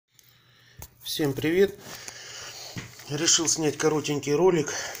Всем привет! Решил снять коротенький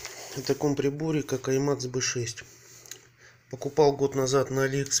ролик о таком приборе, как IMAX B6. Покупал год назад на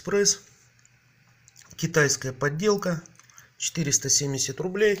AliExpress. Китайская подделка. 470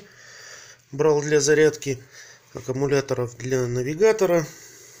 рублей. Брал для зарядки аккумуляторов для навигатора,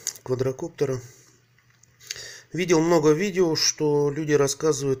 квадрокоптера. Видел много видео, что люди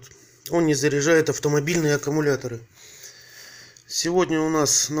рассказывают, он не заряжает автомобильные аккумуляторы. Сегодня у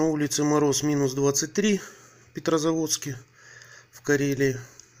нас на улице мороз минус 23 в Петрозаводске, в Карелии.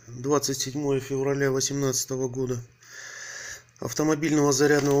 27 февраля 2018 года. Автомобильного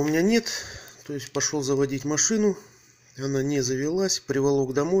зарядного у меня нет. То есть пошел заводить машину. Она не завелась.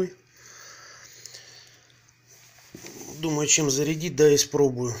 Приволок домой. Думаю, чем зарядить, да,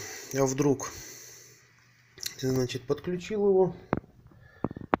 испробую. А вдруг. Значит, подключил его.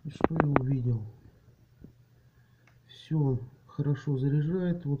 И что я увидел? Все хорошо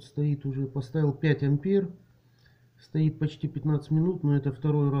заряжает. Вот стоит уже, поставил 5 ампер. Стоит почти 15 минут, но это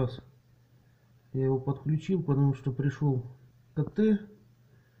второй раз. Я его подключил, потому что пришел КТ.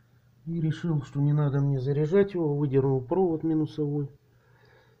 И решил, что не надо мне заряжать его. Выдернул провод минусовой,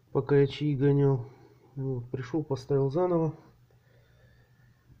 пока я чаи гонял. Вот, пришел, поставил заново.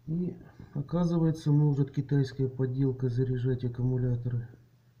 И оказывается, может китайская подделка заряжать аккумуляторы.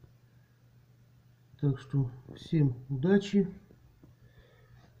 Так что всем удачи.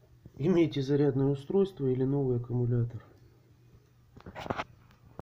 Имейте зарядное устройство или новый аккумулятор.